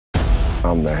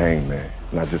I'm the hangman,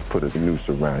 and I just put a noose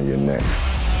around your neck.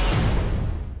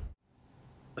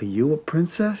 Are you a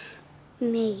princess?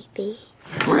 Maybe.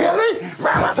 Really?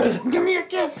 Give me a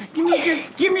kiss. Give me a kiss.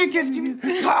 Give me a kiss. Give me a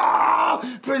kiss.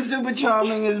 Oh, Prince Super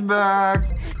Charming is back.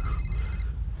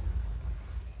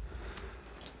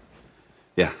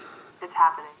 Yeah. It's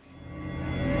happening.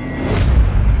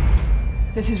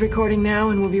 This is recording now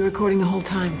and we'll be recording the whole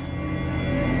time.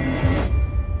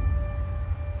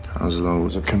 Oslo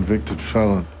was a convicted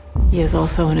felon. He is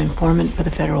also an informant for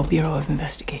the Federal Bureau of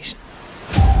Investigation.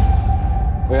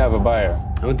 We have a buyer.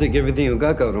 I would take everything you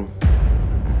got, Gautam.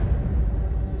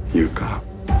 You're a cop.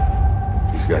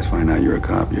 These guys find out you're a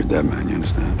cop, you're a dead man, you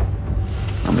understand?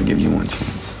 I'm gonna give you one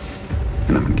chance.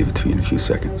 And I'm gonna give it to you in a few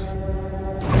seconds.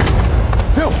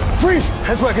 Bill, freeze!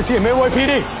 That's where I can see him,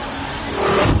 NYPD!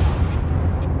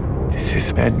 This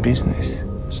is bad business.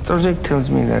 Storzek tells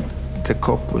me that the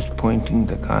cop was pointing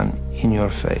the gun in your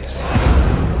face.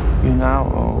 You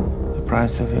now owe the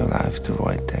price of your life to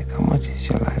Wojtek. How much is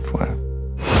your life worth?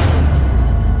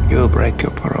 You'll break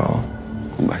your parole.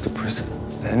 Go back to prison.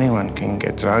 Anyone can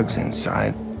get drugs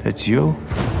inside. That's you.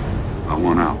 I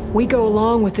want out. We go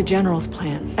along with the General's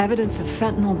plan. Evidence of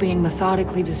fentanyl being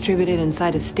methodically distributed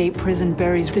inside a state prison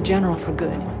buries the General for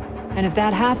good. And if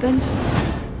that happens,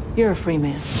 you're a free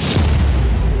man.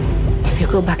 If you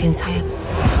go back inside,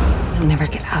 you'll never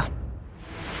get out.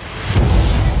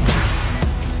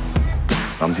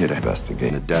 I'm here to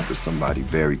investigate the death of somebody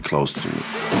very close to me.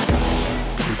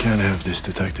 We can't have this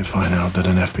detective find out that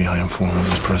an FBI informant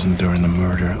was present during the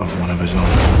murder of one of his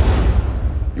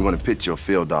own. You want to pit your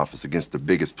field office against the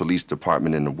biggest police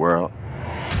department in the world?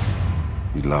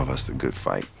 You love us a good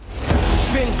fight.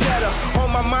 Vendetta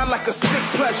on my mind like a sick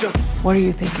pleasure. What are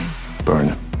you thinking? Burn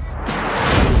him.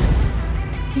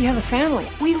 He has a family.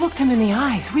 We looked him in the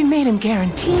eyes. We made him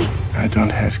guarantees. I don't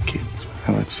have kids.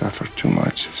 I would suffer too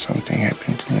much if something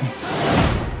happened to them.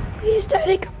 Please try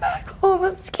to come back home.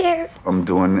 I'm scared. I'm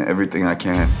doing everything I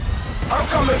can. I'm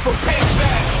coming for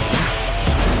payback.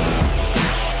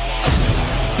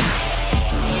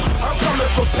 I'm coming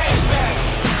for payback.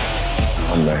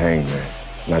 I'm the hangman,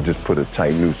 and I just put a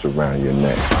tight noose around your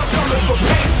neck. I'm coming for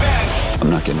payback. I'm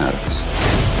not getting out of this.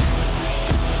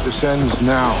 This ends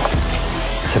now.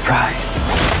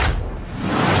 Surprise.